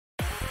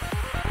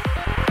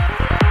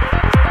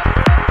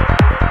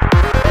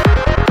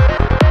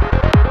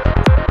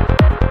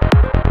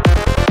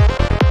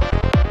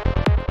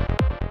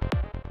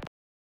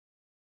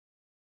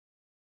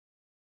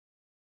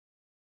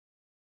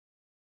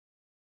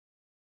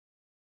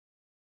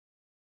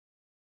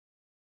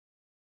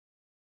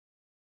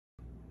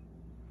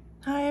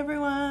Hi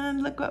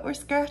everyone, look what we're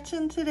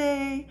scratching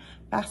today.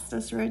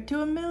 Fastest road to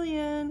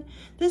 1,000,000.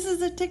 This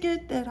is a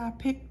ticket that I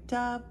picked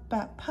up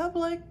at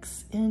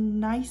Publix in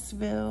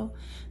Niceville.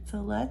 So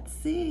let's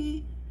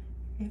see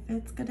if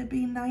it's gonna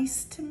be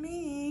nice to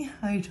me.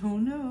 I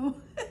don't know.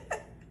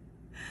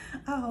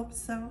 I hope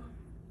so.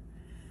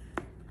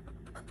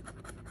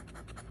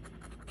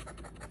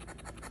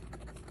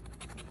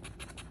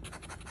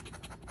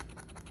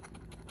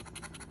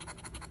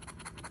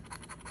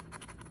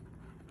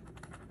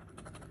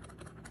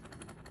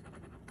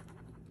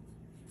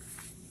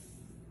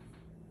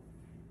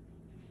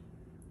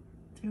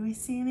 Do we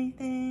see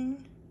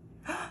anything?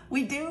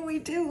 We do.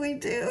 Do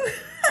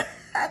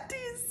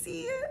you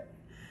see it?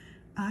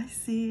 I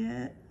see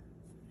it.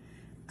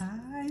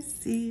 I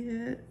see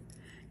it.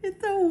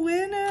 It's a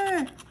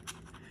winner.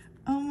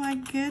 Oh my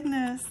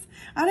goodness.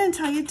 I didn't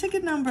tell you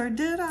ticket number,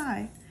 did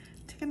I?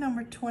 Ticket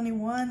number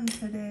 21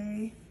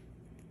 today.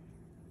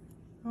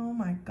 Oh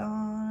my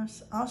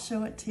gosh. I'll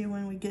show it to you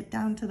when we get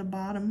down to the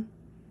bottom.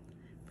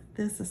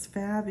 This is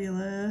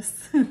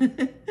fabulous.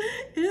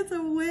 It's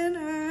a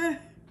winner.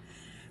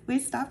 We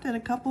stopped at a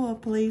couple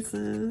of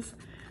places,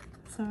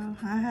 so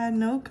I had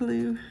no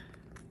clue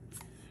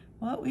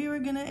what we were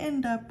gonna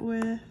end up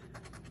with.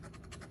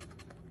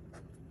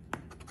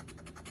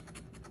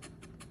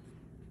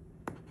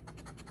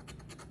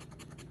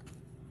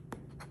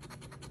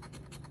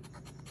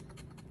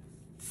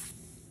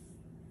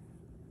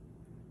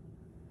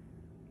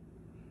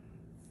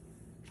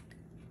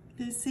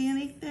 Do you see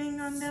anything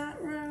on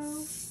that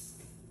row?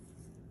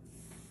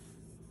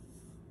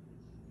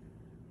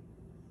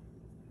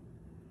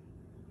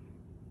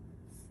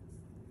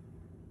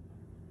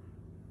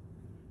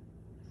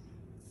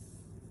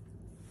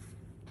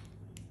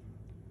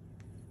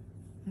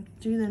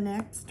 Do the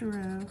next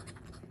row.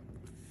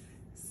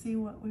 See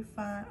what we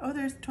find. Oh,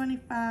 there's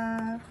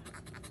 25,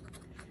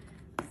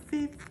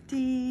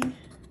 50,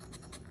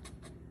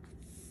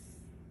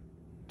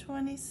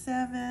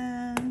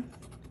 27,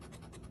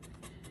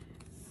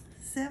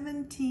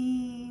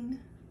 17.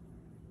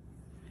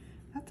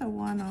 That's a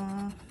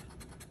one-off.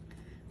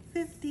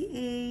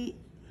 58.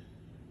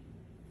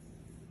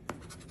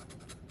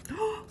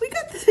 Oh, we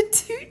got the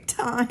 2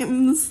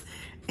 times.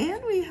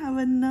 And we have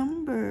a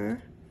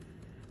number.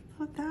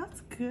 Oh, that's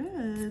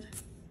good.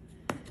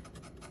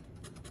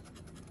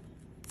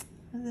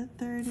 The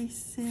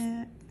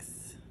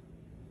 36,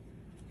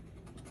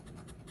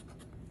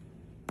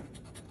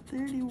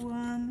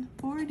 31,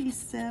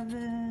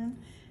 47,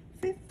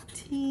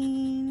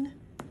 15,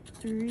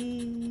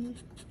 3,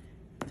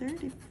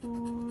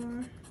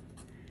 34,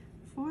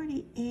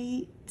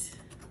 48.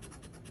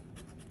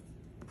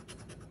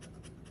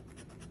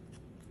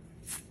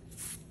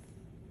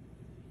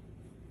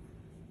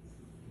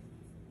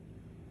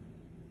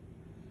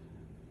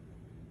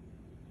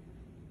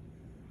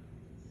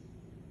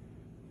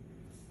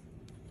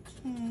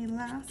 Okay,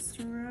 last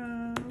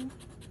row.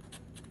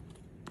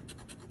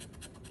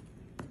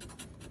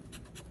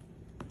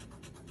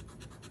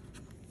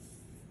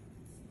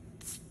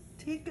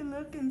 Take a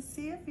look and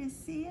see if you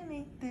see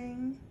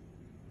anything.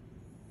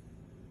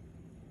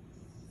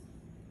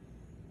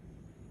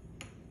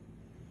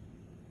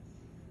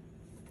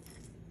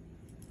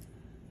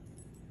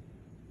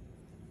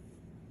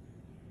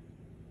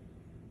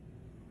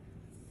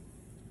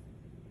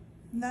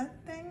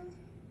 Nothing?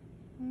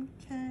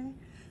 Okay.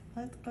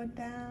 Let's go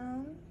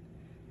down.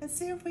 Let's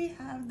see if we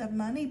have the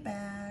money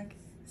bag.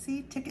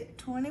 See, ticket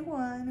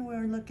 21,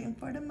 we're looking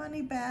for the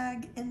money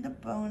bag in the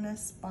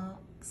bonus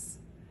box.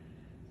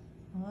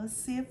 Well, let's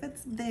see if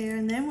it's there,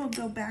 and then we'll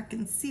go back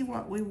and see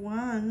what we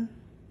won.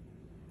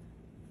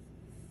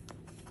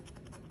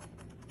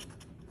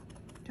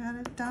 Got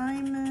a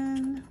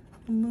diamond,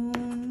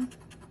 moon,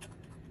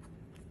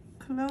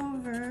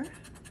 clover,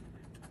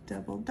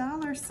 double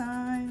dollar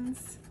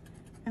signs,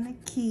 and a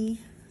key.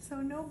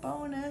 So no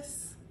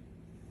bonus.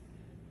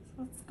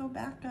 Let's go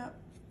back up.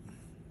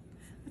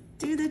 Let's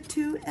do the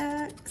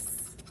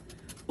 2x.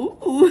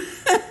 Ooh.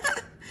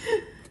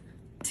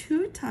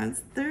 2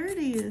 times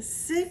 30 is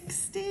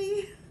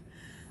 60.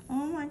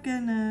 Oh my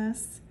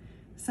goodness.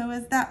 So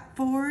is that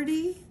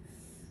 40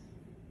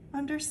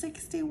 under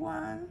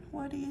 61?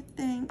 What do you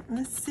think?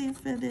 Let's see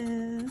if it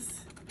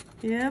is.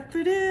 Yep,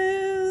 it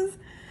is.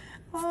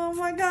 Oh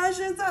my gosh,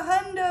 it's a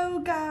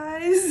hundo,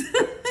 guys.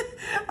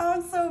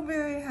 I'm so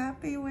very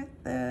happy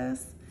with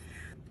this.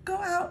 Go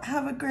out,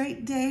 have a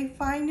great day,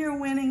 find your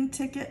winning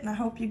ticket, and I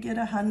hope you get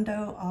a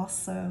hundo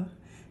also.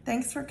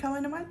 Thanks for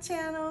coming to my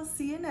channel.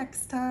 See you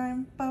next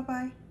time.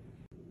 Bye-bye.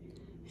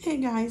 Hey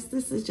guys,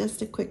 this is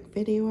just a quick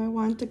video. I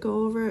wanted to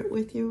go over it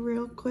with you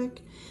real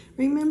quick.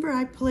 Remember,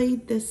 I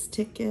played this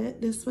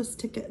ticket. This was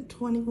ticket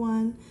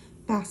 21,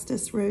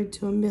 fastest road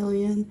to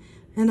 1,000,000,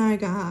 and I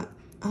got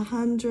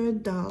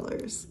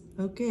 $100,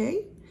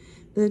 okay?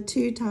 The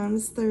 2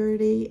 times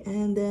 30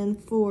 and then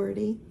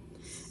 40.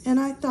 And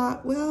I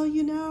thought, well,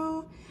 you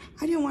know,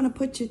 I didn't want to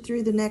put you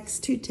through the next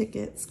 2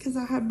 tickets because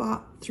I had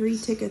bought 3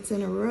 tickets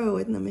in a row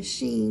in the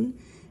machine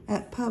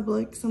at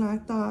Publix, and I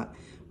thought,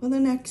 Well, the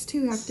next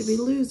two have to be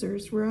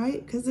losers,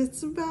 right? Because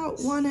it's about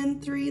 1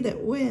 and 3 that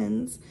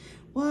wins.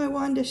 Well, I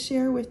wanted to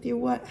share with you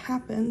what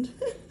happened.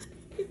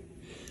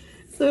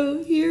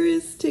 So here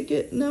is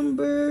ticket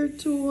number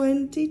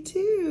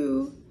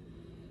 22.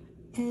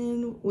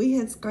 And we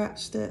had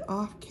scratched it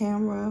off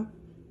camera.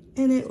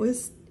 And it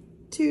was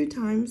 2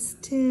 times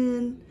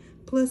 10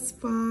 plus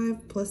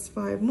 5 plus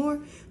 5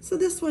 more. So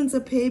this one's a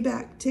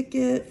payback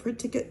ticket for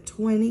ticket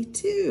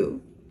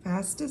 22,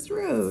 Fastest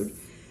Road.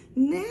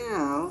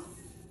 Now,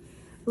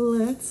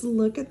 let's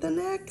look at the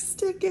next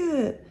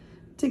ticket.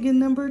 Ticket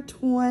number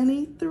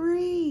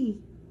 23.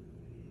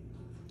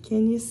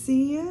 Can you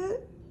see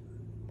it?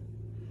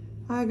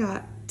 I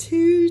got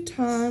 2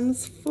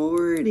 times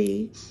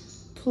 40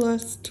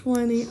 plus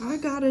 20. I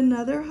got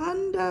another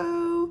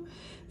hundo.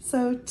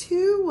 So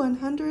 2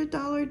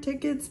 $100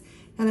 tickets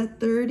and a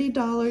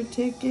 $30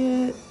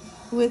 ticket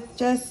with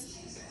just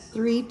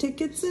 3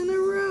 tickets in a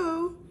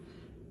row.